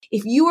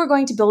if you are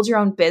going to build your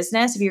own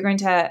business, if you're going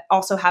to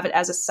also have it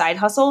as a side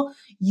hustle,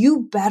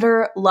 you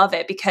better love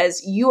it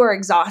because you are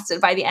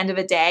exhausted by the end of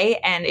a day.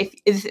 And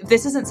if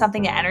this isn't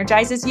something that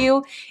energizes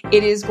you,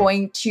 it is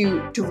going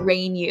to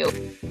drain you.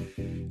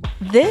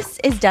 This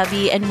is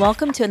Debbie, and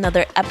welcome to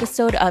another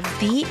episode of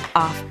The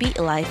Offbeat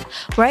Life,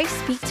 where I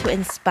speak to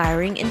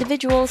inspiring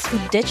individuals who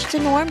ditched the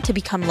norm to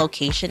become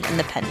location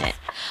independent.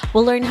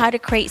 We'll learn how to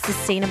create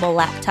sustainable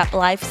laptop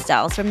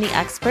lifestyles from the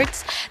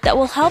experts that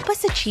will help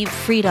us achieve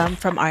freedom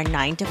from our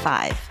 9 to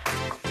 5.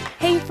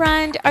 Hey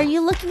friend, are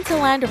you looking to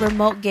land a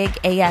remote gig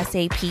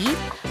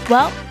ASAP?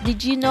 Well,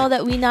 did you know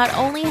that we not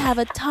only have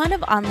a ton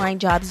of online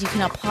jobs you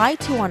can apply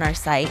to on our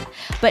site,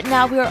 but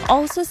now we are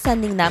also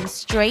sending them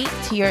straight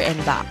to your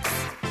inbox.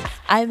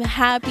 I'm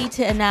happy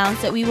to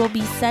announce that we will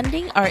be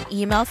sending our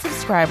email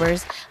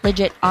subscribers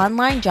legit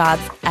online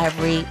jobs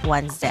every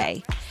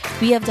Wednesday.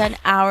 We have done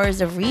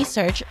hours of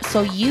research,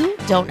 so you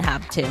don't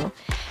have to.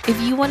 If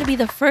you want to be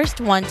the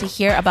first one to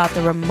hear about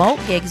the remote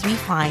gigs we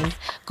find,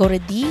 go to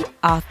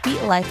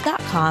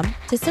theoffbeatlife.com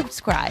to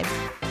subscribe.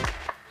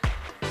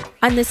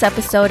 On this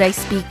episode, I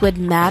speak with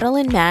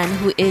Madeline Mann,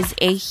 who is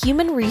a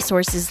human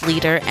resources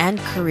leader and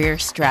career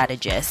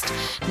strategist,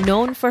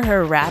 known for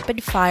her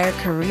rapid-fire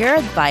career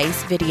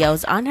advice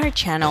videos on her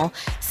channel,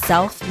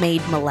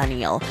 Self-Made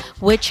Millennial,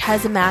 which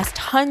has amassed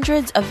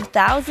hundreds of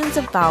thousands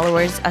of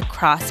followers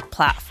across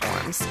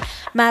platforms.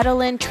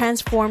 Madeline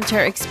transformed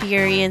her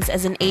experience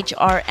as an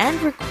HR and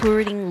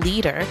recruiting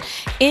leader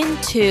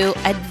into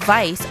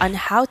advice on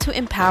how to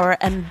empower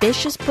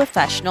ambitious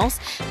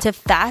professionals to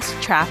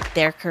fast-track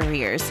their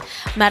careers.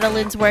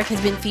 Madeline's work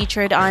has been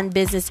featured on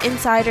Business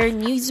Insider,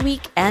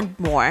 Newsweek, and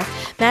more.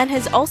 Mann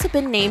has also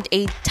been named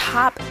a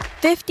top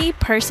 50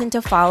 person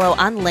to follow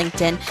on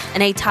LinkedIn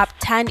and a top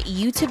 10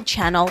 YouTube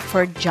channel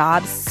for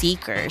job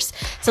seekers.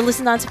 So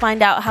listen on to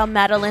find out how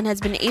Madeline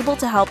has been able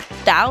to help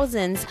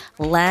thousands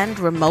land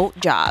remote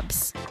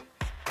jobs.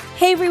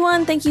 Hey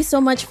everyone, thank you so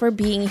much for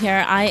being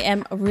here. I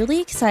am really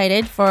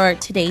excited for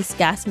today's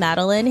guest,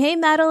 Madeline. Hey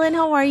Madeline,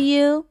 how are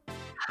you?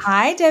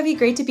 Hi, Debbie.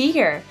 Great to be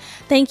here.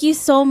 Thank you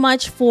so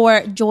much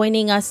for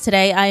joining us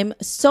today. I'm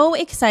so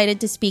excited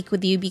to speak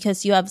with you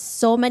because you have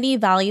so many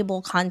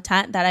valuable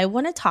content that I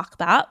want to talk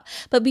about.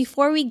 But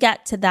before we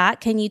get to that,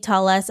 can you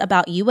tell us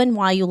about you and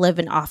why you live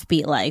an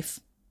offbeat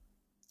life?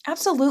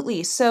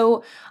 Absolutely.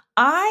 So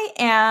I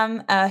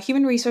am a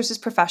human resources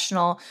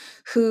professional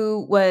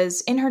who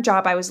was in her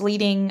job. I was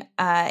leading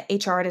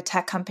HR at a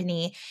tech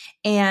company,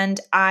 and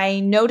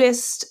I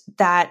noticed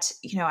that,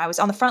 I was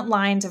on the front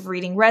lines of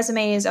reading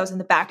resumes. I was in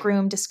the back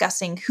room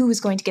discussing who was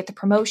going to get the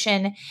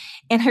promotion.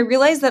 And I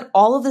realized that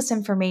all of this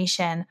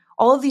information,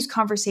 all of these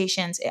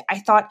conversations, I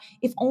thought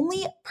if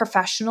only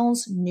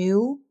professionals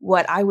knew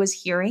what I was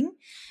hearing,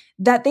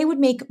 that they would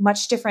make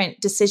much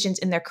different decisions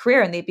in their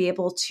career and they'd be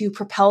able to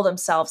propel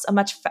themselves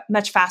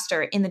much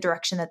faster in the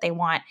direction that they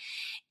want.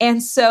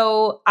 And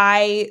so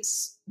I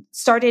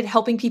started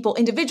helping people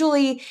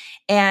individually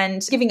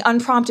and giving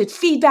unprompted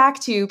feedback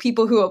to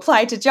people who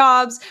applied to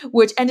jobs,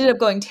 which ended up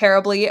going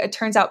terribly. It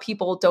turns out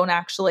people don't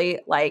actually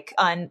like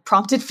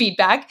unprompted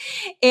feedback.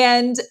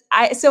 And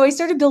so I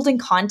started building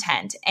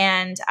content,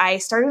 and I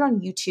started on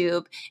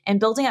YouTube and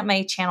building up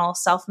my channel,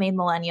 Self-Made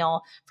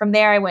Millennial. From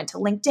there, I went to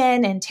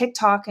LinkedIn and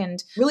TikTok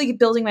and really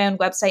building my own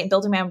website and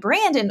building my own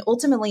brand. And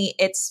ultimately,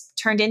 it's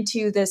turned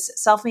into this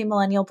Self-Made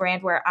Millennial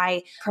brand where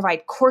I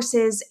provide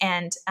courses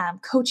and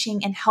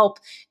coaching and help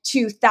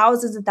to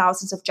thousands and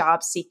thousands of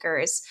job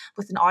seekers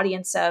with an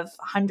audience of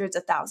hundreds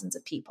of thousands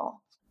of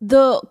people.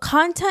 The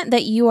content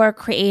that you are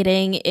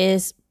creating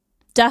is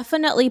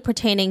definitely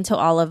pertaining to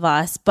all of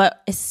us,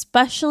 but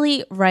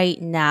especially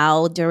right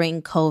now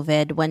during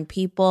COVID, when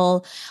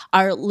people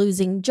are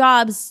losing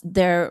jobs,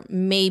 they're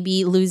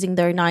maybe losing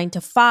their 9 to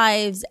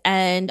 5s,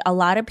 and a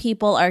lot of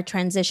people are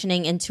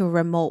transitioning into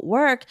remote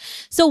work.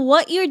 So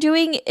what you're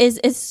doing is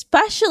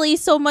especially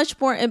so much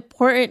more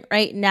important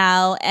right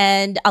now.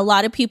 And a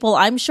lot of people,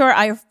 I'm sure,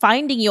 are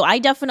finding you. I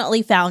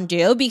definitely found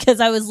you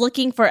because I was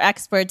looking for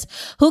experts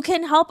who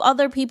can help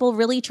other people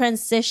really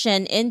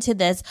transition into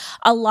this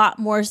a lot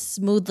more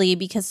smoothly,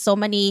 because so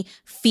many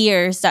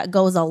fears that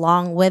goes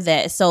along with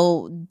it.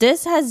 So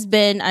this has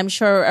been, I'm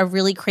sure, a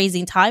really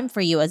crazy time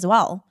for you as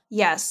well.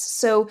 Yes.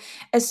 So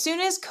as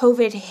soon as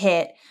COVID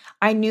hit,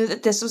 I knew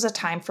that this was a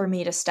time for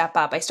me to step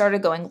up. I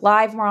started going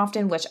live more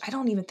often, which I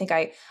don't think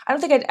I'd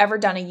ever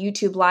done a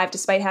YouTube live,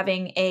 despite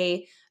having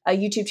a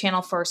YouTube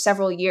channel for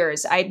several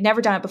years. I'd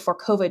never done it before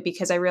COVID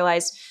because I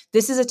realized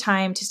this is a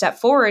time to step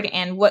forward.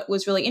 And what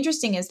was really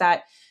interesting is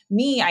that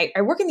I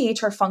work in the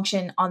HR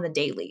function on the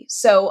daily.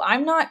 So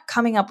I'm not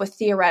coming up with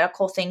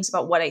theoretical things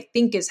about what I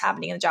think is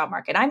happening in the job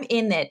market. I'm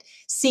in it,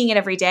 seeing it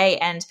every day.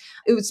 And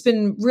it's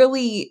been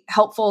really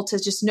helpful to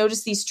just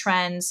notice these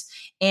trends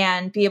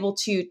and be able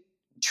to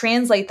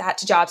translate that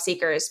to job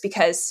seekers,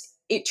 because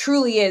it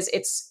truly is,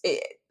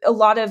 a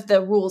lot of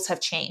the rules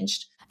have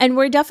changed. And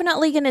we're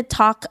definitely going to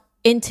talk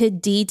into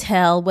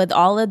detail with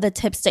all of the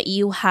tips that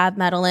you have,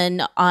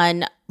 Madeline,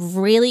 on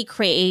really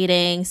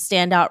creating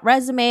standout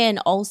resume and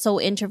also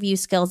interview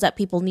skills that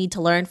people need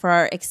to learn for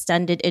our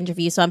extended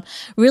interview. So I'm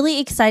really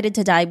excited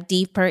to dive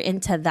deeper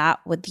into that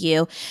with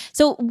you.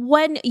 So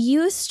when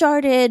you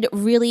started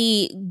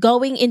really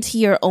going into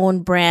your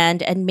own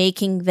brand and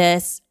making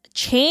this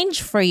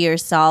change for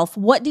yourself,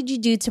 what did you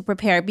do to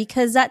prepare?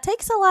 Because that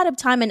takes a lot of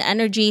time and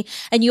energy,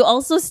 and you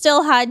also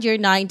still had your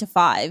 9 to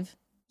 5.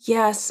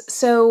 Yes.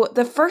 So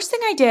the first thing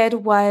I did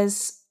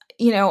was,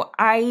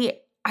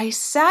 I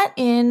sat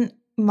in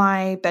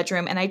my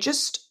bedroom and I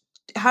just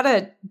had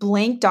a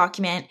blank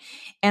document,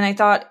 and I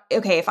thought,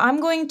 okay, if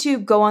I'm going to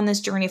go on this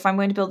journey, if I'm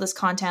going to build this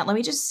content, let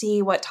me just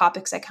see what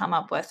topics I come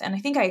up with. And I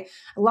think I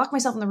locked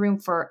myself in the room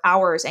for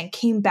hours and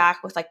came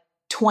back with like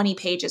 20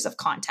 pages of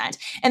content.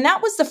 And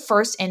that was the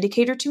first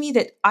indicator to me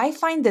that I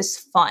find this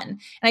fun. And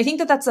I think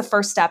that that's the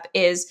first step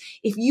is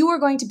if you are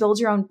going to build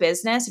your own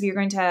business, if you're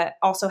going to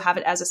also have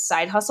it as a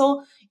side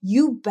hustle,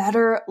 you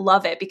better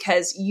love it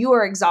because you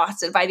are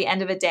exhausted by the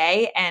end of a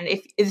day. And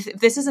if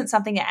this isn't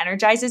something that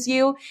energizes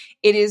you,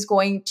 it is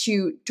going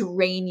to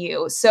drain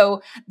you.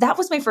 So that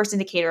was my first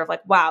indicator of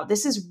like, wow,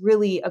 this is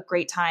really a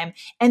great time.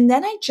 And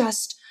then I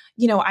just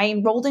I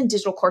enrolled in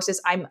digital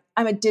courses. I'm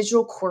a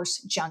digital course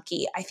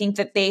junkie. I think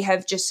that they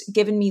have just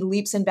given me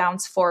leaps and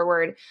bounds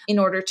forward in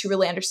order to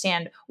really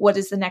understand what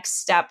is the next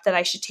step that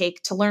I should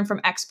take to learn from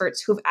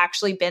experts who've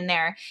actually been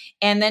there,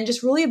 and then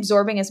just really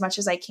absorbing as much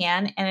as I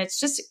can. And it's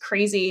just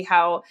crazy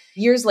how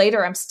years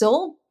later, I'm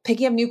still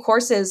picking up new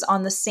courses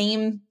on the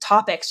same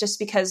topics just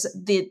because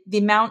the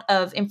amount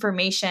of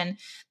information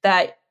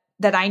that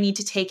I need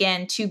to take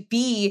in to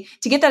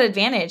get that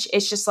advantage.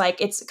 It's just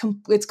like,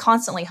 it's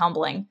constantly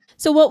humbling.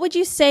 So what would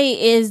you say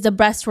is the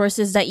best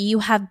sources that you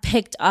have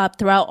picked up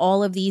throughout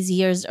all of these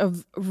years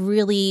of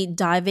really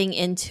diving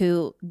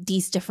into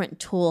these different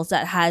tools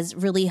that has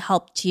really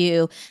helped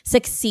you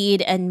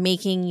succeed and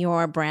making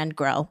your brand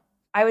grow?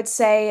 I would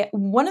say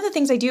one of the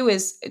things I do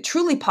is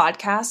truly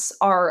podcasts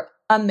are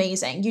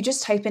amazing. You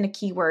just type in a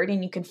keyword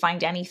and you can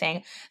find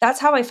anything. That's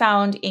how I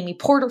found Amy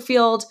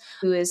Porterfield,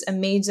 who is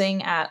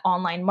amazing at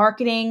online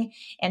marketing.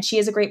 And she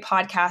has a great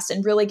podcast,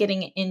 and really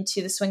getting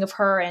into the swing of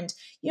her. And,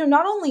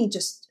 not only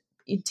just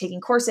taking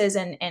courses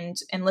and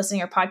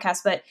listening to her podcast,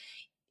 but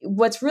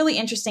what's really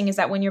interesting is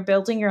that when you're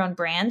building your own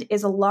brand,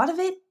 is a lot of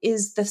it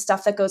is the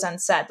stuff that goes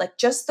unsaid. Like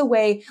just the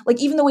way, like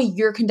even the way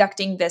you're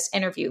conducting this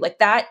interview, like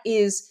that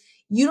is,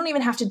 you don't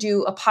even have to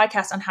do a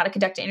podcast on how to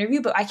conduct an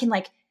interview, but I can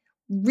like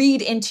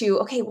read into,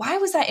 okay, why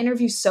was that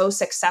interview so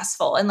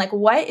successful? And like,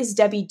 what is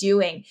Debbie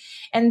doing?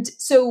 And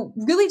so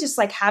really just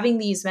like having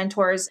these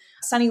mentors,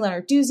 Sunny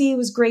Lenarduzzi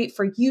was great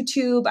for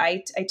YouTube.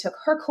 I took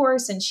her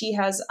course, and she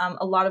has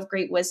a lot of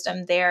great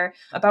wisdom there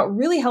about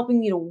really helping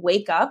me to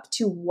wake up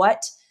to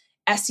what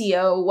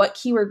SEO, what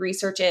keyword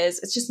research is.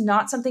 It's just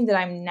not something that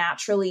I'm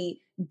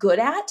naturally good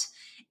at.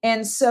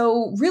 And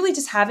so really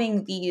just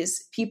having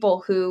these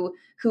people who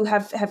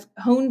have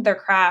honed their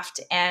craft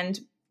and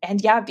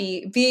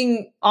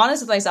being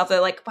honest with myself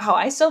that like, wow,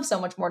 I still have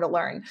so much more to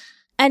learn.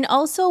 And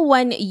also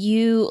when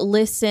you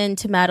listen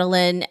to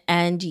Madeline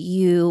and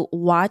you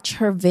watch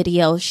her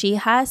videos, she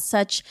has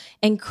such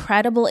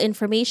incredible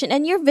information.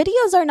 And your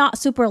videos are not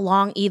super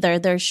long either.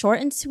 They're short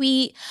and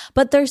sweet,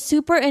 but they're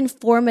super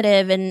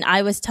informative. And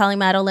I was telling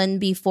Madeline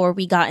before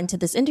we got into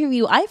this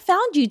interview, I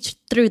found you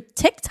through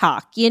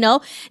TikTok,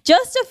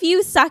 just a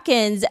few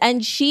seconds,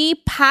 and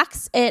she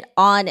packs it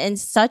on in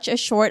such a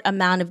short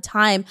amount of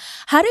time.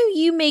 How do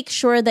you make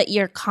sure that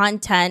your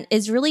content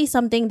is really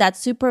something that's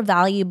super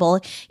valuable,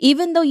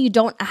 even though you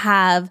don't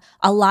have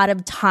a lot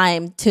of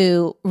time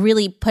to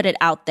really put it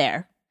out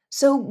there?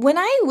 So when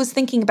I was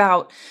thinking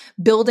about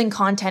building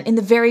content in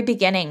the very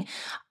beginning,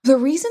 the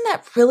reason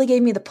that really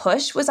gave me the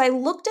push was I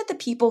looked at the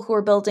people who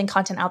are building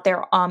content out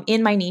there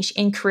in my niche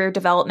in career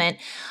development.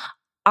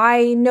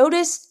 I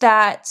noticed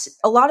that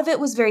a lot of it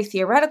was very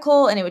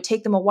theoretical, and it would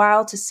take them a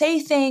while to say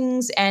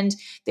things, and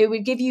they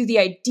would give you the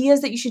ideas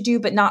that you should do,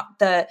 but not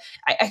I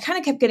kind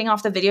of kept getting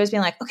off the videos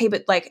being like, okay,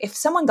 but like if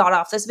someone got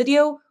off this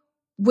video,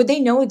 would they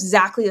know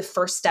exactly the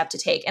first step to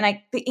take? And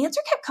the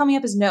answer kept coming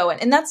up as no.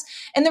 And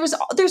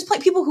there's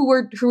people who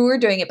were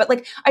doing it, but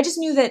like, I just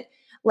knew that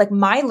like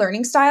my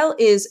learning style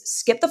is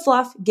skip the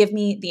fluff, give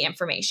me the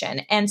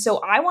information. And so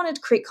I wanted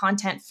to create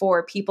content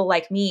for people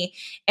like me.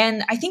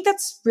 And I think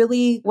that's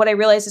really what I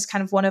realized is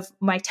kind of one of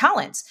my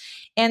talents.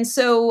 And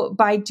so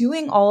by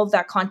doing all of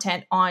that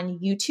content on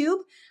YouTube,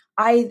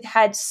 I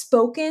had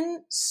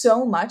spoken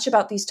so much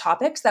about these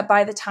topics that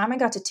by the time I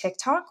got to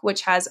TikTok,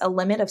 which has a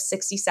limit of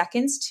 60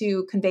 seconds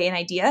to convey an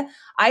idea,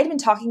 I had been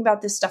talking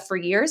about this stuff for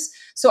years.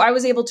 So I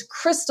was able to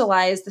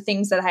crystallize the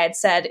things that I had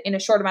said in a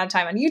short amount of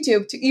time on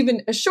YouTube to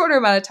even a shorter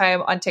amount of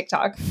time on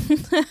TikTok.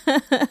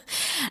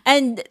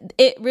 And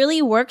it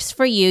really works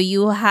for you.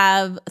 You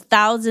have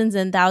thousands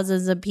and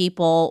thousands of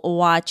people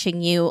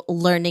watching you,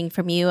 learning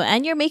from you,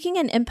 and you're making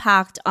an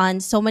impact on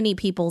so many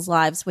people's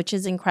lives, which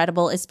is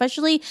incredible,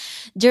 especially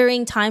during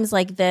times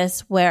like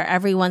this where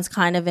everyone's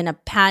kind of in a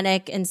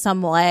panic in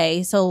some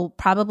way. So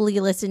probably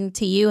listening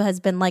to you has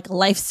been like a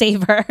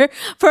lifesaver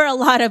for a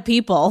lot of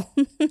people.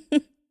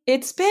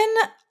 It's been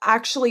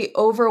actually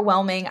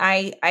overwhelming.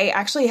 I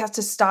actually have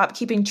to stop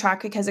keeping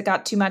track because it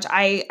got too much.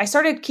 I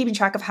started keeping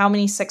track of how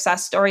many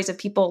success stories of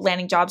people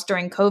landing jobs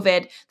during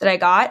COVID that I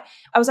got.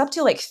 I was up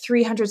to like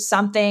 300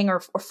 something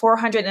or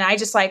 400. And I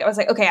was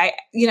like, okay,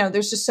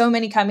 there's just so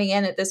many coming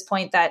in at this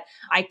point that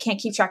I can't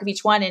keep track of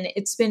each one. And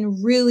it's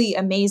been really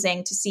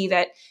amazing to see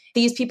that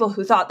these people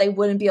who thought they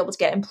wouldn't be able to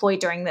get employed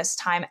during this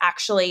time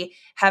actually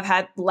have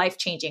had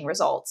life-changing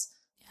results.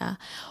 Yeah.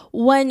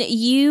 When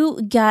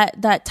you get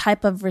that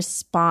type of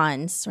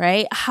response,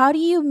 right? How do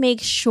you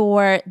make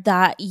sure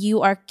that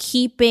you are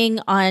keeping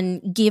on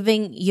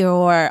giving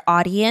your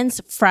audience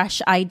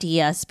fresh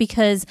ideas?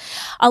 Because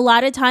a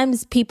lot of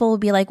times people will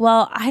be like,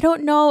 well, I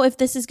don't know if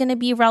this is going to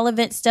be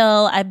relevant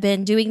still. I've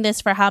been doing this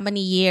for how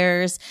many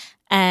years?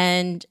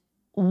 And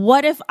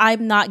what if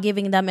I'm not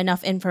giving them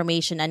enough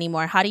information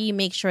anymore? How do you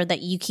make sure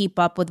that you keep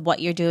up with what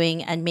you're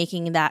doing and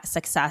making that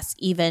success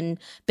even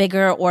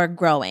bigger or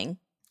growing?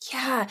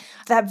 Yeah,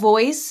 that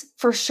voice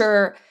for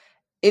sure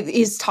it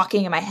is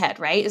talking in my head,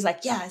 right? Is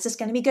like, yeah, is this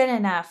going to be good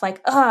enough?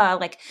 Like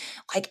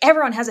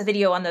everyone has a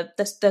video on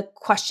the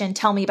question,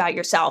 tell me about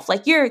yourself.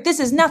 Like this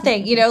is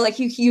nothing, like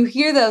you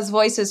hear those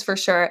voices for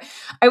sure.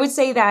 I would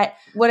say that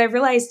what I've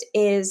realized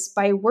is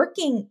by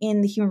working in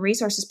the human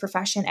resources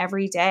profession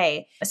every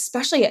day,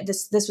 especially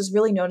this was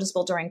really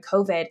noticeable during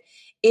COVID,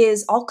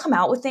 is I'll come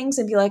out with things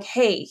and be like,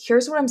 hey,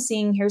 here's what I'm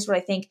seeing. Here's what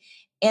I think.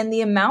 And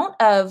the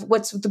amount of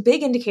what's the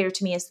big indicator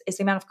to me is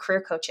the amount of career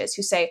coaches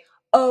who say,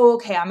 oh,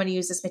 okay, I'm going to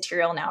use this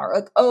material now. Or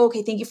like, oh,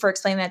 okay, thank you for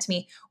explaining that to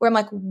me. Where I'm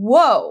like,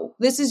 whoa,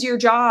 this is your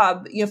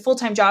job,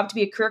 full-time job to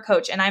be a career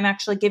coach. And I'm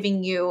actually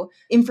giving you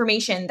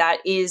information that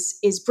is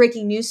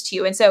breaking news to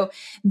you. And so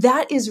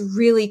that is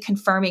really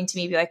confirming to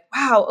me, be like,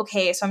 wow,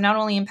 okay, so I'm not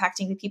only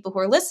impacting the people who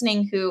are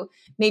listening who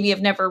maybe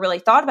have never really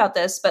thought about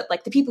this, but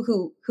like the people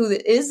who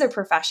it is their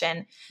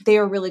profession, they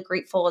are really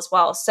grateful as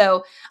well.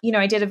 So,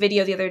 I did a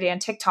video the other day on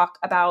TikTok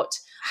about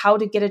how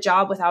to get a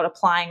job without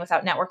applying,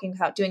 without networking,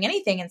 without doing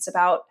anything. And it's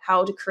about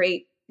how to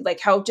create,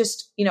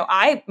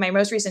 my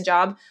most recent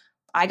job,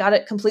 I got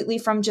it completely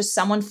from just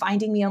someone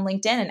finding me on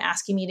LinkedIn and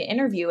asking me to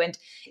interview. And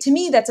to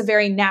me, that's a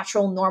very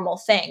natural, normal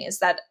thing, is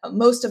that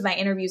most of my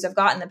interviews I've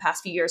gotten the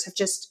past few years have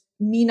just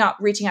me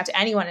not reaching out to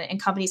anyone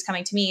and companies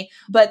coming to me.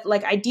 But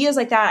like ideas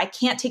like that, I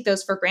can't take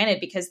those for granted,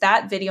 because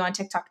that video on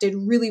TikTok did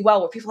really well,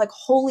 where people are like,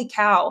 holy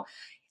cow,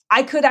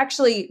 I could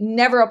actually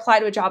never apply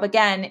to a job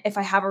again if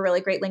I have a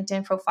really great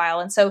LinkedIn profile.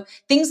 And so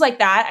things like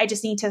that, I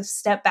just need to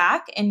step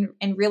back and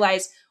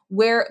realize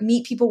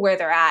meet people where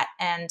they're at,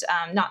 and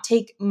not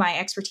take my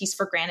expertise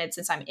for granted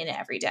since I'm in it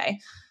every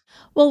day.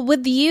 Well,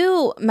 with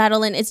you,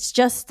 Madeline, it's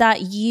just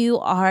that you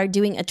are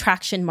doing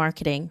attraction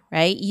marketing,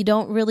 right? You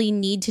don't really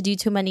need to do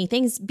too many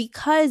things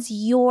because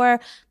your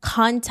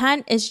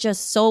content is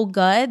just so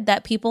good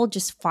that people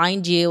just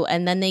find you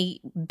and then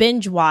they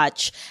binge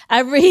watch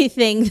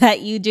everything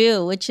that you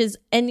do, which is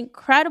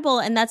incredible.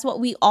 And that's what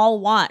we all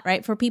want,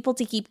 right? For people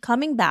to keep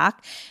coming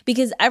back,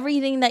 because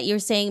everything that you're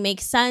saying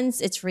makes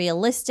sense. It's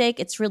realistic.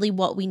 It's really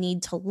what we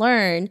need to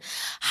learn.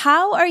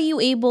 How are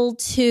you able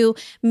to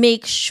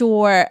make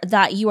sure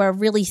that you are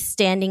really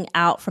standing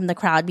out from the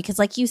crowd? Because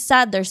like you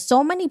said, there's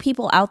so many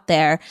people out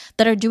there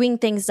that are doing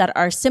things that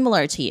are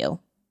similar to you.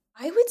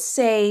 I would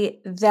say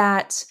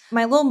that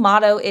my little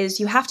motto is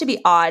you have to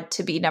be odd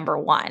to be number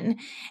one.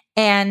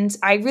 And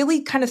I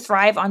really kind of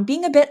thrive on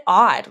being a bit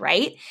odd,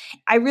 right?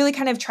 I really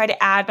kind of try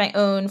to add my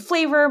own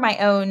flavor, my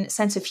own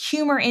sense of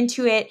humor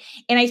into it.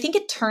 And I think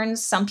it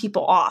turns some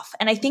people off.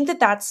 And I think that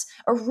that's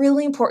a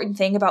really important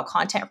thing about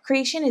content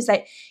creation, is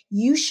that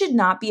you should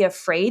not be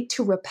afraid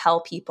to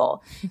repel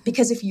people.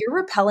 Because if you're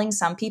repelling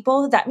some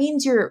people, that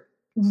means you're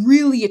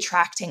really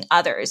attracting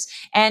others.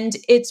 And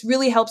it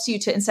really helps you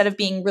to, instead of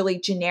being really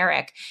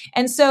generic.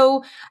 And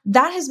so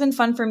that has been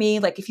fun for me.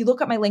 Like if you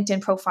look at my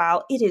LinkedIn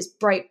profile, it is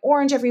bright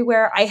orange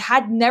everywhere. I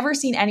had never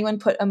seen anyone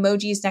put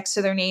emojis next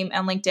to their name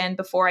on LinkedIn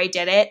before I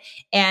did it.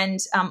 And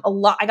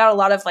I got a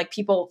lot of like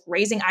people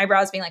raising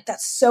eyebrows, being like,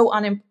 that's so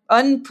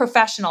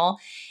unprofessional.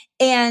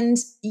 And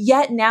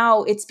yet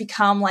now it's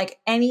become like,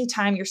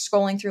 anytime you're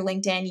scrolling through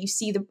LinkedIn, you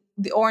see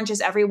the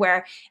oranges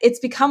everywhere. It's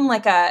become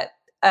like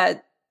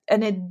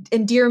an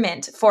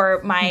endearment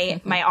for my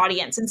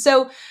audience. And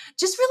so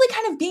just really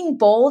kind of being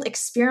bold,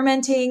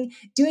 experimenting,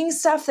 doing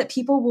stuff that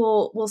people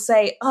will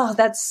say, oh,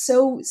 that's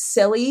so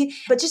silly,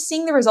 but just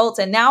seeing the results.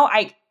 And now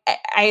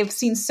I've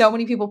seen so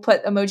many people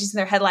put emojis in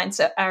their headlines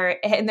or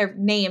in their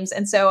names.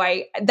 And so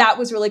that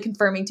was really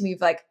confirming to me,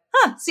 like,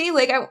 see,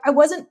 like I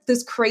wasn't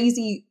this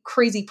crazy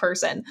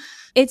person.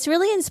 It's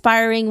really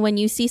inspiring when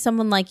you see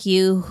someone like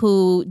you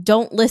who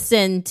don't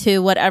listen to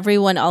what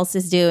everyone else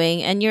is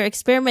doing, and you're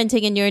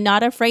experimenting and you're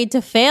not afraid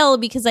to fail,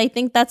 because I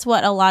think that's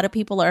what a lot of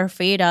people are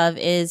afraid of,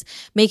 is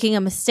making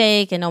a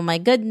mistake and, oh my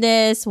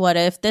goodness, what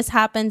if this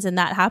happens and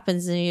that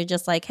happens? And you're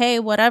just like, hey,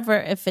 whatever.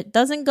 If it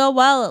doesn't go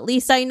well, at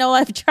least I know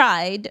I've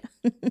tried.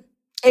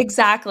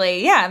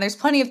 Exactly. Yeah. And there's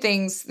plenty of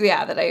things,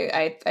 that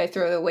I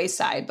throw to the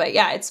wayside. But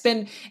yeah, it's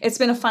been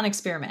a fun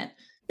experiment.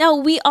 Now,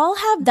 we all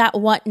have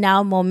that what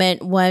now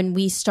moment when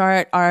we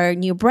start our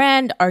new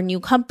brand, our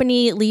new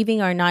company,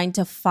 leaving our 9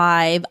 to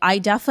 5. I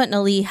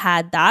definitely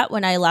had that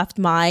when I left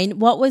mine.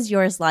 What was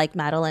yours like,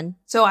 Madeline?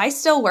 So I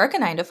still work a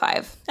 9 to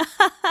 5.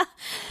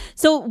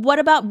 So what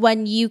about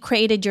when you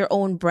created your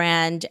own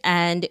brand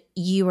and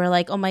you were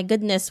like, oh my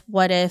goodness,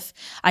 what if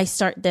I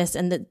start this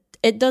and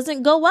it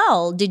doesn't go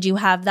well? Did you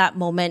have that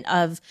moment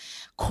of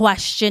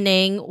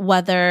questioning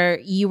whether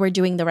you were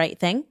doing the right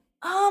thing?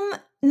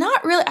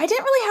 Not really. I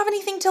didn't really have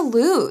anything to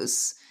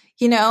lose.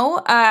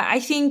 I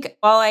think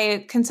while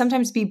I can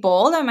sometimes be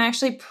bold, I'm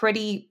actually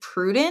pretty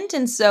prudent.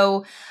 And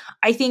so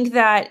I think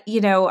that,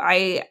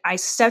 I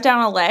stepped down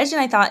on a ledge and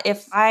I thought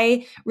if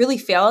I really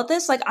fail at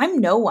this, like I'm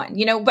no one,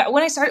 but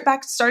when I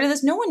started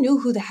this, no one knew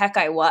who the heck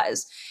I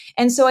was.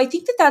 And so I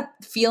think that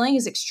feeling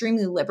is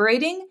extremely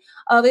liberating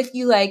of if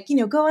you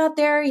go out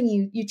there and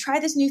you try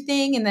this new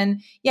thing and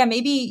then, yeah,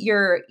 maybe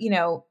you're,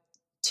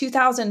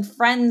 2,000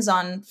 friends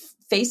on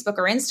Facebook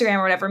or Instagram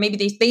or whatever, maybe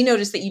they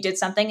noticed that you did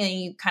something and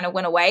you kind of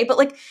went away, but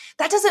like,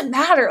 that doesn't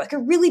matter. Like, it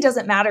really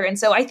doesn't matter. And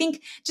so I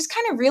think just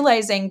kind of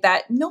realizing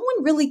that no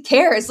one really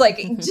cares, like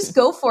just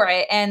go for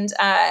it. And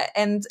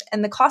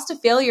the cost of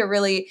failure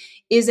really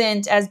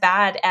isn't as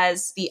bad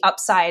as the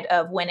upside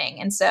of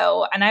winning.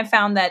 And I've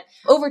found that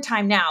over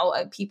time now,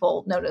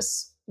 people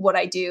notice what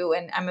I do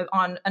and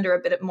I'm under a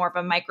bit more of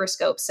a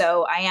microscope.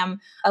 So I am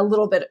a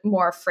little bit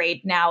more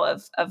afraid now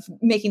of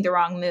making the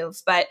wrong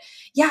move. But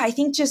yeah, I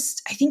think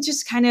just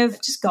kind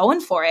of just going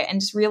for it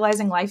and just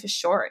realizing life is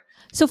short.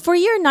 So for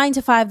your 9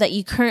 to 5 that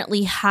you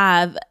currently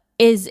have,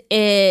 is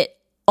it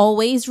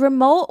always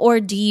remote or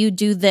do you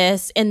do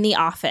this in the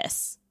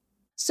office?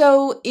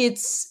 So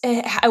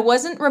I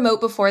wasn't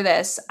remote before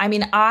this. I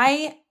mean,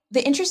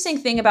 the interesting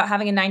thing about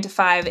having a 9 to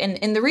 5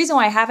 and the reason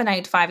why I have a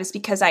 9 to 5 is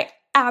because I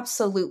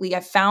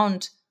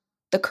found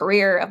the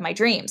career of my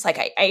dreams. Like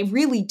I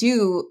really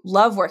do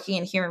love working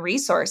in human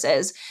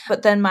resources,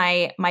 but then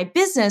my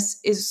business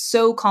is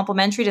so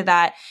complementary to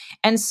that.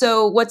 And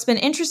so what's been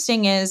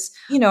interesting is,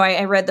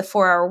 I read the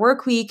 4-Hour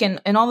Work Week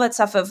and all that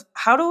stuff of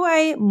how do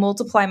I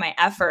multiply my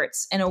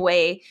efforts in a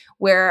way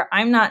where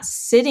I'm not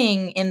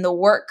sitting in the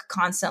work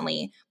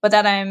constantly, but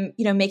that I'm,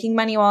 making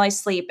money while I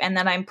sleep and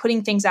that I'm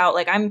putting things out.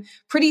 Like I'm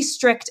pretty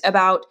strict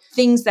about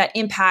things that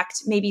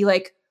impact maybe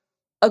like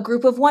a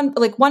group of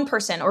one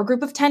person or a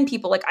group of 10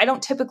 people. Like I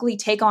don't typically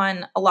take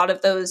on a lot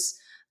of those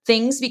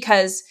things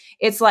because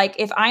it's like,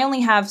 if I only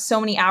have so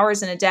many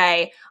hours in a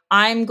day,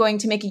 I'm going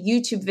to make a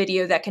YouTube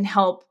video that can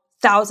help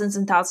thousands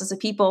and thousands of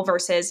people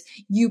versus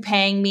you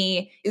paying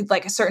me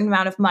like a certain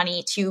amount of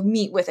money to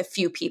meet with a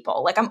few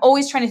people. Like I'm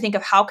always trying to think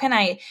of how can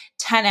I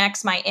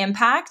 10x my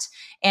impact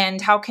and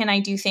how can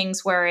I do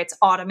things where it's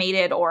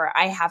automated or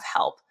I have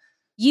help.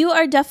 You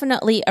are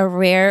definitely a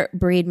rare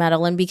breed,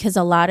 Madeline, because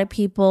a lot of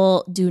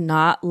people do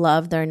not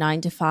love their 9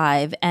 to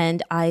 5.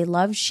 And I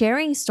love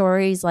sharing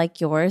stories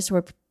like yours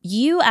where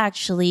you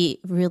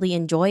actually really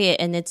enjoy it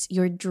and it's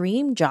your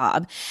dream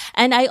job.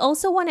 And I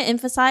also want to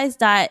emphasize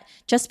that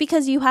just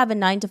because you have a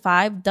 9 to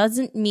 5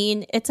 doesn't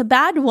mean it's a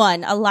bad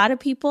one. A lot of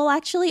people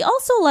actually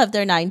also love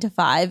their 9 to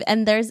 5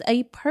 and there's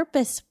a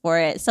purpose for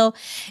it. So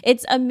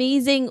it's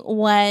amazing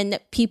when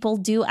people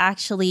do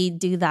actually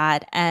do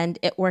that and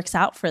it works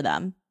out for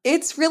them.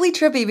 It's really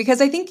trippy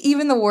because I think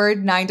even the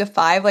word 9 to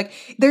 5, like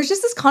there's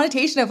just this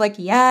connotation of like,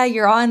 yeah,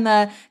 you're on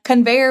the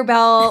conveyor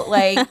belt,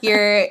 like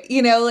you're,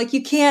 like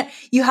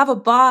you have a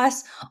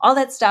boss, all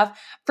that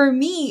stuff. For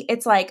me,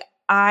 it's like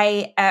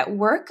at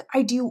work,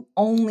 I do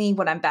only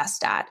what I'm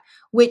best at,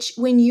 which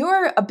when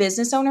you're a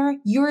business owner,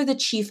 you're the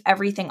chief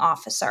everything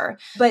officer.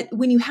 But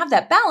when you have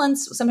that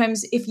balance,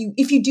 sometimes if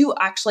you do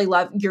actually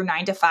love your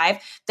 9 to 5,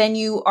 then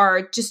you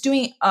are just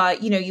doing,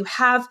 you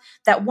have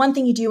that one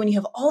thing you do and you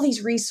have all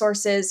these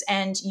resources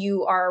and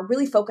you are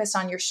really focused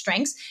on your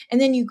strengths.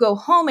 And then you go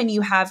home and you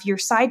have your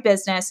side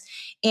business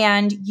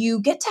and you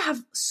get to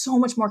have so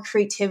much more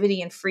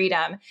creativity and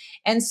freedom.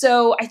 And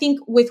so I think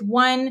with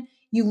one,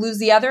 you lose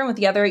the other, and with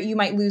the other, you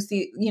might lose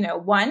the,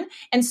 one.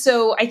 And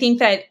so I think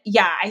that,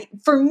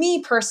 for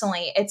me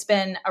personally, it's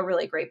been a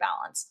really great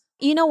balance.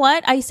 You know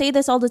what? I say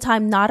this all the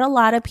time. Not a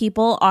lot of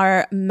people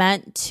are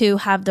meant to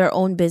have their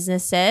own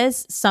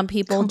businesses. Some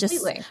people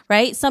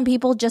right? Some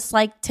people just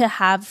like to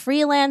have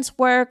freelance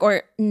work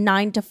or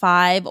 9 to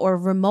 5 or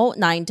remote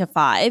 9 to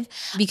 5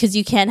 because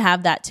you can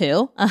have that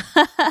too.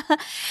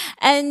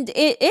 And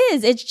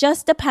it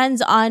just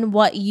depends on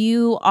what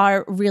you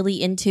are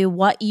really into,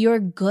 what you're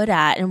good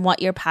at and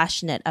what you're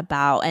passionate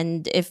about.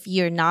 And if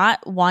you're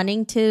not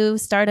wanting to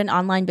start an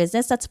online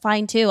business, that's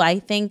fine too. I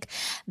think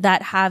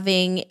that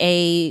having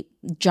a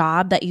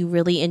job that you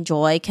really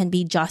enjoy can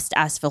be just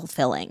as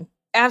fulfilling.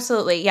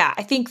 Absolutely. Yeah.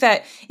 I think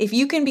that if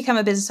you can become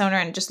a business owner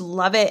and just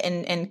love it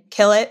and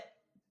kill it,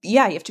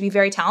 yeah, you have to be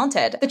very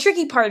talented. The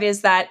tricky part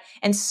is that,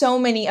 and so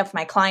many of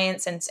my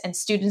clients and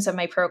students of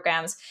my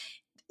programs,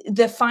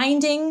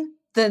 finding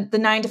the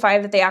 9 to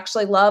 5 that they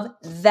actually love,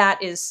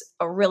 that is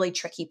a really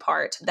tricky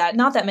part that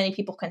not that many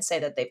people can say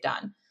that they've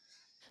done.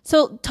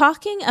 So,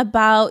 talking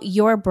about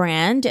your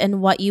brand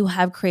and what you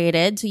have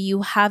created, so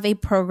you have a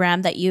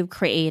program that you've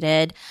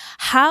created.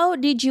 How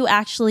did you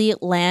actually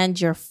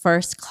land your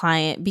first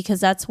client? Because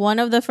that's one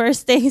of the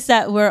first things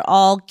that we're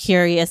all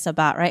curious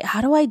about, right? How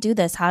do I do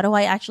this? How do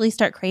I actually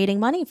start creating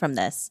money from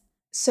this?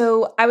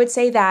 So I would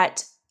say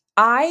that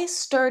I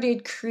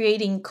started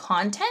creating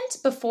content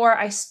before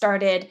I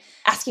started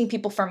asking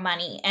people for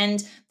money.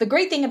 And the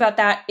great thing about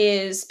that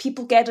is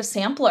people get a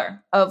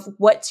sampler of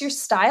what's your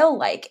style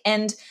like.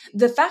 And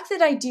the fact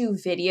that I do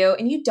video,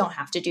 and you don't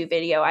have to do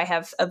video. I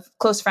have a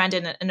close friend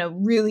and a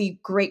really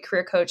great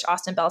career coach,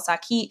 Austin Belsack.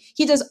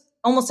 He does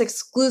almost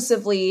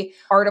exclusively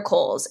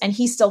articles, and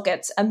he still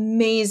gets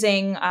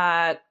amazing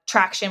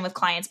traction with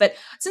clients. But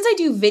since I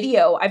do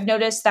video, I've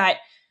noticed that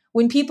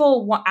when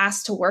people want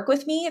asked to work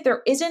with me,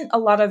 there isn't a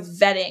lot of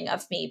vetting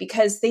of me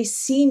because they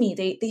see me,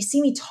 they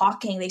see me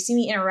talking, they see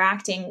me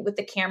interacting with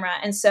the camera.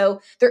 And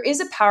so there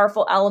is a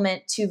powerful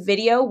element to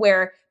video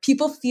where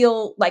people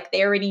feel like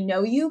they already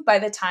know you by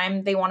the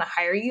time they want to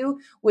hire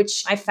you,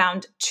 which I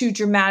found to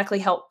dramatically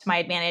help to my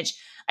advantage.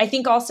 I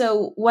think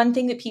also one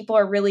thing that people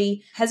are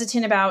really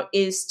hesitant about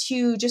is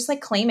to just like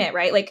claim it,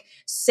 right? Like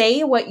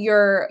say what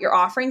your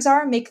offerings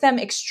are, make them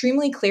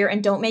extremely clear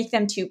and don't make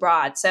them too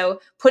broad. So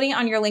putting it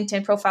on your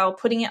LinkedIn profile,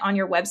 putting it on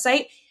your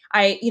website.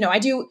 I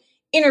do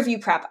interview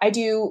prep. I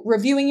do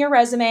reviewing your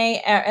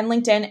resume and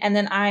LinkedIn, and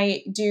then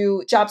I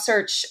do job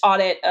search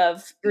audit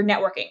of your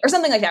networking or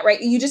something like that, right?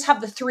 You just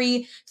have the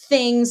three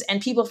things and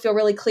people feel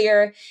really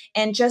clear,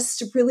 and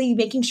just really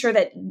making sure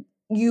that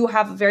you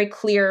have a very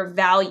clear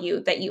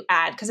value that you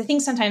add. Because I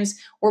think sometimes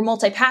we're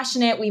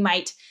multi-passionate. We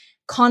might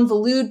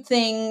convolute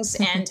things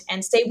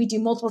and say we do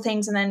multiple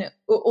things, and then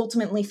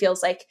ultimately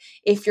feels like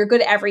if you're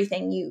good at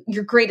everything,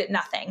 you're great at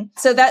nothing.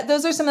 So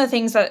those are some of the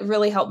things that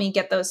really helped me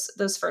get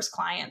those first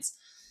clients.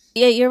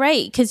 Yeah, you're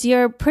right. Because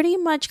you're pretty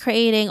much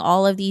creating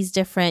all of these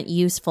different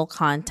useful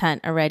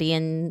content already.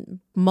 And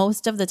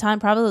most of the time,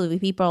 probably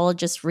people are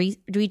just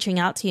reaching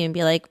out to you and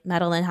be like,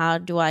 Madeline, how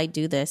do I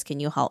do this?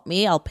 Can you help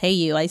me? I'll pay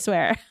you, I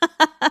swear.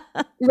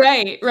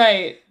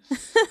 Right.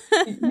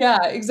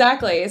 Yeah,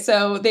 exactly.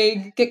 So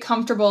they get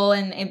comfortable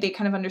and they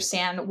kind of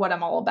understand what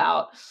I'm all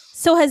about.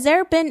 So has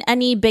there been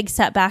any big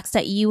setbacks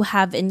that you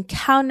have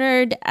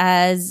encountered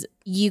as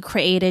you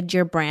created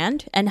your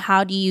brand? And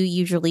how do you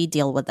usually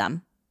deal with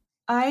them?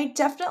 I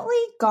definitely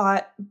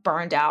got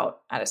burned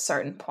out at a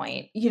certain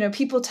point.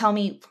 People tell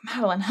me,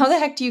 Madeline, how the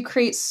heck do you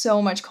create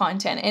so much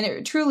content? And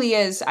it truly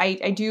is. I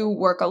do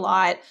work a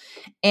lot.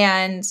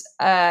 And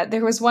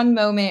there was one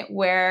moment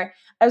where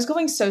I was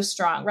going so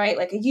strong, right?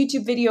 Like a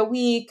YouTube video a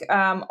week,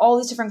 all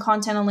this different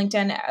content on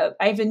LinkedIn.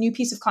 I have a new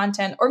piece of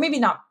content, or maybe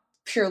not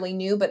purely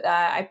new, but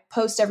I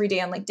post every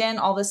day on LinkedIn,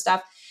 all this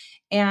stuff.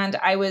 And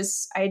I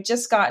had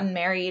just gotten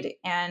married,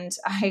 and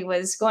I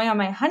was going on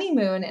my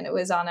honeymoon, and it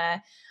was on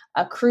a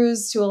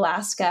cruise to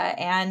Alaska.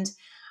 And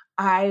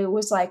I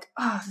was like,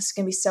 oh, this is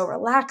going to be so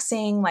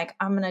relaxing. Like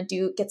I'm going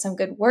to get some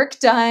good work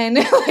done.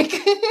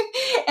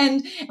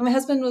 and my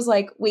husband was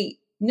like, wait,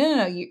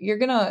 no, you're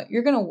going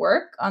to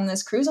work on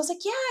this cruise. I was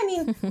like, yeah, I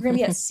mean, we're going to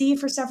be at sea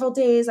for several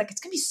days. Like, it's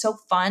going to be so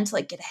fun to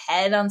like get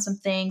ahead on some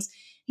things.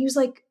 He was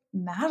like,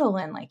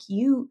 Madeline,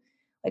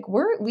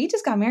 we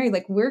just got married.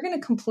 Like we're going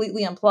to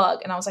completely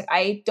unplug. And I was like,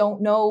 I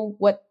don't know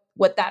what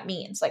that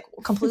means, like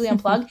completely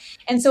unplug.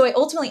 And so I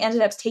ultimately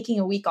ended up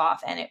taking a week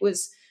off, and it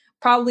was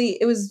probably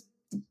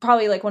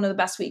like one of the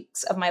best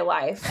weeks of my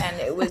life. And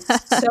it was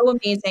so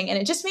amazing. And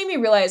it just made me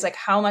realize like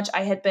how much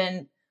I had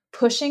been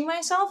pushing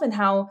myself and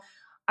how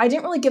I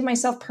didn't really give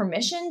myself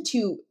permission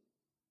to,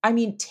 I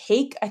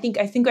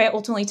think I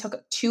ultimately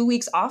took 2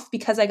 weeks off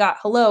because I got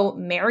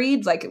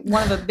married, like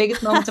one of the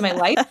biggest moments of my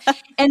life.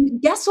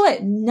 And guess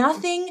what?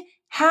 Nothing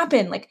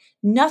happened. Like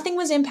nothing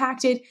was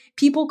impacted.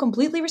 People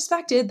completely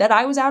respected that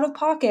I was out of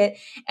pocket.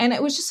 And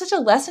it was just such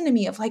a lesson to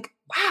me of like,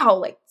 wow,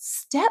 like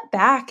step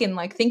back and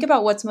like think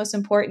about what's most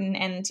important.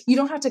 And you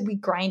don't have to be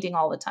grinding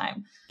all the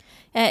time.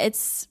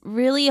 It's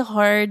really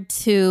hard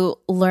to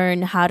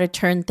learn how to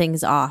turn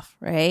things off,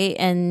 right?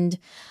 And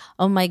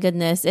oh my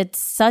goodness, it's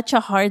such a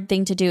hard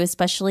thing to do,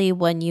 especially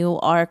when you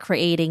are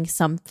creating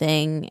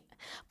something.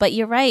 But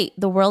you're right.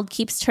 The world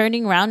keeps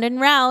turning round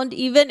and round,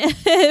 even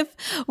if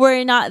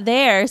we're not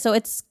there. So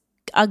it's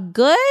a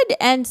good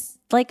and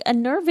like a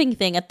nerving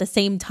thing at the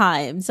same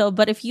time. So,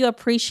 but if you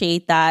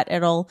appreciate that,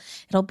 it'll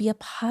be a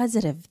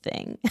positive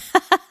thing.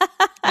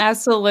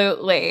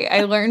 Absolutely.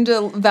 I learned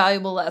a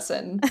valuable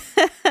lesson.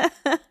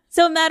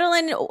 So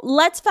Madeline,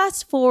 let's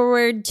fast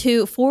forward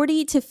to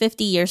 40 to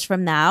 50 years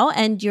from now,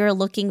 and you're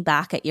looking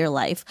back at your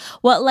life.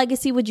 What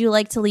legacy would you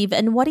like to leave,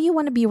 and what do you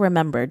want to be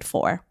remembered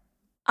for?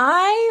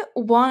 I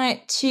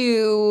want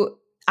to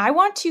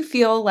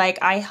feel like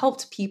I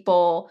helped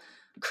people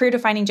career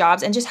defining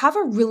jobs and just have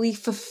a really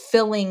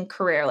fulfilling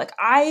career. Like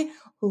I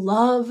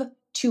love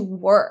to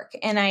work,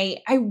 and I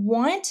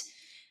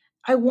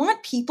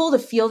want people to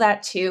feel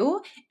that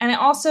too. And I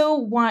also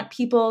want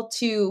people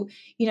to,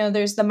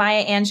 there's the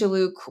Maya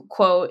Angelou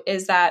quote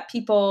is that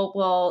people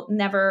will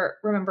never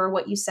remember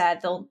what you said.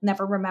 They'll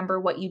never remember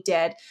what you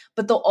did,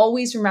 but they'll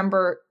always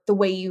remember the the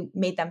way you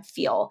made them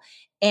feel.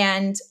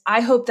 And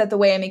I hope that the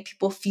way I make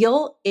people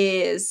feel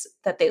is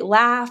that they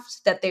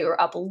laughed, that they were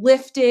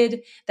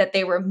uplifted, that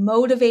they were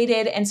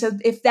motivated. And so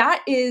if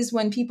that is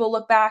when people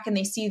look back and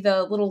they see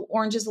the little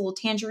oranges, the little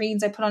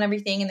tangerines I put on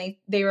everything, and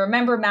they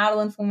remember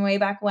Madeline from way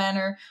back when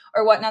or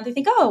whatnot, they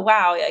think, oh,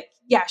 wow, like,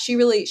 yeah, she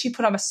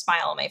put on a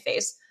smile on my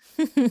face.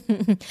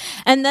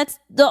 And that's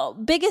the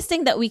biggest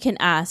thing that we can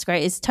ask,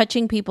 right? Is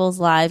touching people's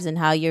lives and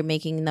how you're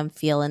making them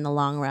feel in the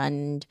long run.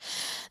 And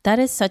that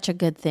is such a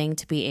good thing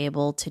to be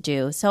able to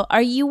do. So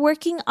are you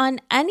working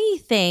on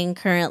anything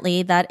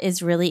currently that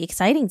is really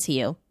exciting to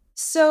you?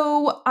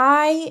 So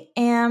I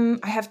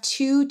have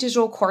 2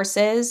 digital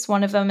courses.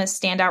 One of them is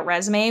Standout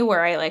Resume,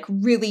 where I like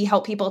really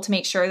help people to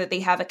make sure that they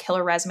have a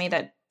killer resume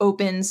that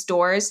opens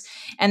doors.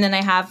 And then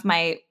I have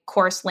my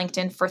course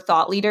LinkedIn for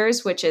Thought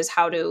Leaders, which is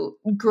how to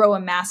grow a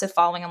massive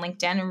following on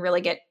LinkedIn and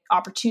really get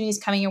opportunities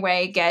coming your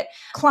way, get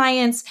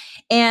clients.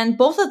 And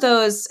both of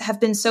those have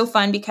been so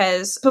fun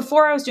because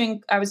before I was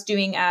doing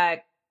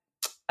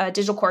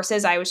digital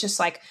courses, I was just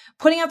like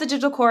putting out the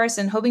digital course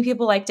and hoping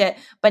people liked it.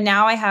 But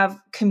now I have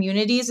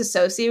communities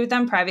associated with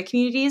them, private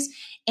communities.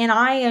 And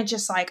I am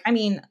just like,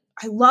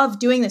 I love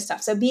doing this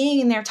stuff. So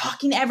being in there,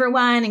 talking to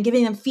everyone and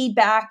giving them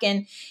feedback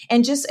and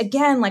just,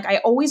 again, like I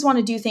always want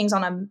to do things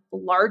on a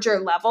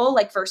larger level,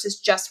 like versus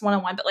just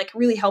one-on-one, but like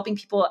really helping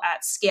people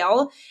at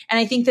scale. And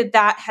I think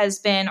that has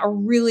been a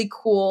really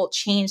cool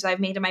change that I've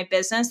made in my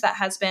business that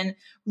has been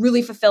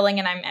really fulfilling.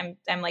 And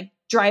I'm like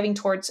driving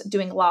towards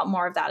doing a lot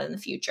more of that in the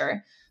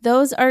future.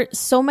 Those are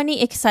so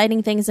many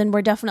exciting things, and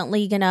we're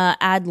definitely going to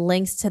add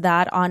links to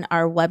that on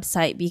our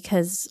website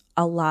because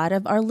a lot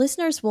of our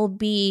listeners will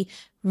be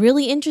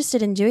really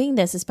interested in doing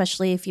this,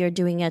 especially if you're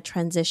doing a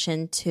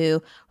transition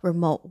to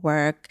remote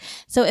work.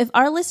 So if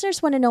our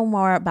listeners want to know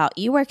more about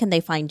you, where can they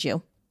find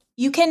you?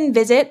 You can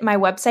visit my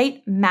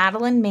website,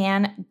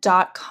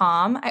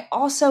 madelinemann.com. I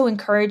also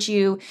encourage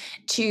you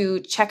to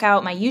check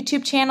out my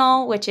YouTube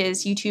channel, which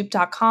is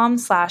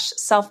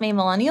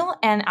youtube.com/selfmademillennial,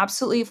 and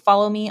absolutely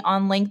follow me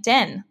on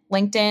LinkedIn,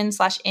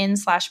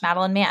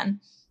 LinkedIn/in/Madeline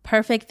Mann.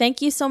 Perfect.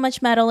 Thank you so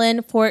much,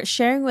 Madeline, for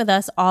sharing with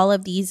us all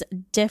of these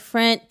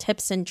different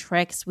tips and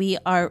tricks. We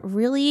are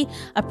really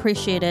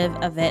appreciative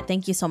of it.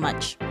 Thank you so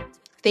much.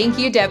 Thank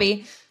you,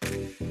 Debbie.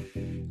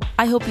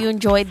 I hope you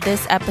enjoyed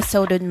this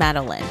episode with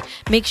Madeline.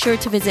 Make sure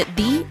to visit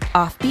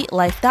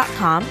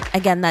theoffbeatlife.com.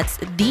 Again, that's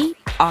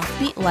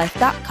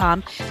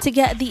theoffbeatlife.com to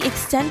get the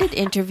extended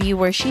interview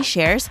where she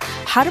shares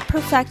how to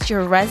perfect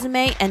your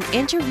resume and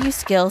interview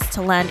skills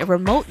to land a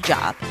remote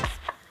job.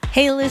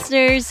 Hey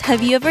listeners,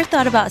 have you ever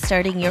thought about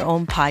starting your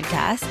own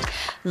podcast?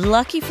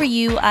 Lucky for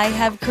you, I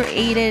have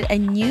created a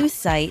new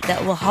site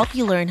that will help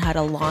you learn how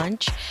to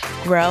launch,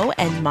 grow,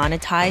 and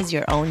monetize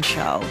your own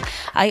show.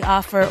 I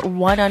offer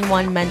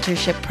one-on-one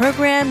mentorship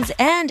programs,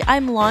 and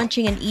I'm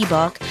launching an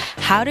ebook,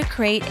 How to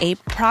Create a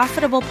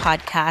Profitable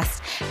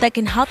Podcast, that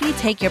can help you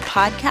take your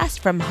podcast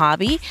from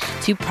hobby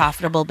to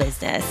profitable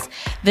business.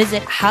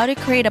 Visit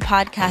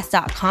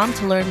howtocreateapodcast.com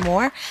to learn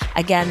more.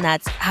 Again,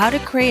 that's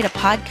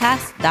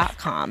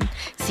howtocreateapodcast.com.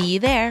 See you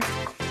there.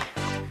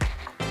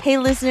 Hey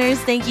listeners,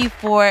 thank you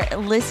for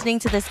listening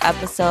to this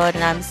episode,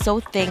 and I'm so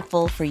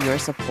thankful for your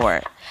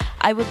support.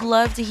 I would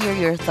love to hear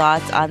your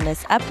thoughts on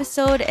this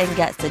episode and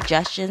get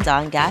suggestions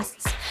on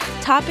guests,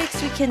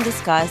 topics we can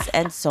discuss,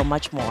 and so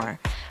much more.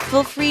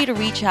 Feel free to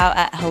reach out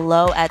at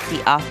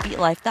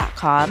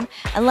hello@theoffbeatlife.com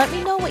and let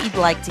me know what you'd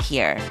like to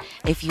hear.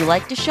 If you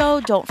like the show,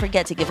 don't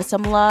forget to give us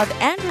some love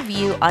and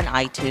review on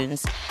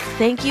iTunes.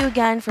 Thank you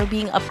again for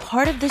being a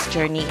part of this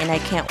journey, and I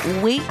can't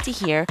wait to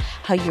hear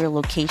how your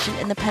location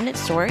independent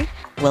story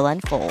will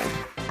unfold.